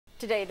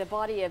Today, the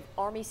body of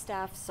Army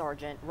Staff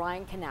Sergeant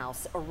Ryan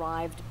Knauss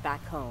arrived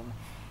back home.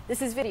 This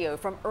is video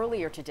from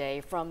earlier today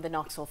from the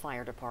Knoxville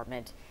Fire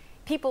Department.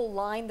 People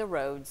lined the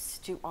roads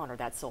to honor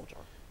that soldier.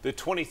 The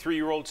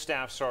 23-year-old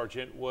staff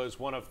sergeant was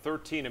one of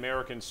 13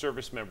 American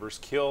service members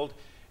killed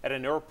at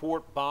an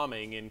airport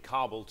bombing in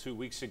Kabul 2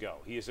 weeks ago.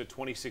 He is a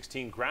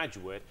 2016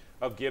 graduate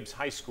of Gibbs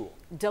High School.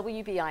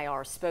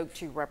 WBIR spoke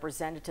to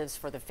representatives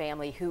for the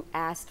family who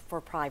asked for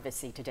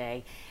privacy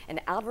today.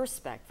 And out of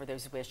respect for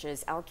those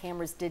wishes, our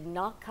cameras did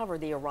not cover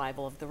the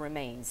arrival of the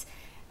remains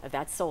of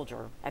that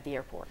soldier at the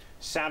airport.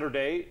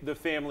 Saturday, the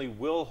family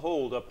will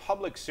hold a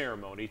public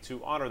ceremony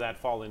to honor that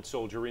fallen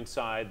soldier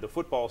inside the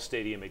football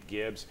stadium at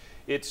Gibbs.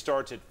 It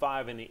starts at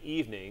 5 in the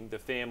evening. The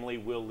family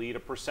will lead a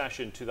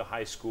procession to the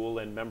high school,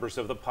 and members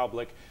of the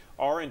public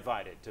are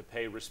invited to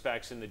pay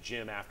respects in the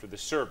gym after the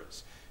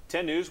service.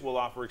 10 News will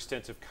offer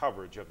extensive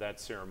coverage of that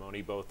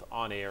ceremony, both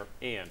on air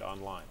and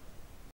online.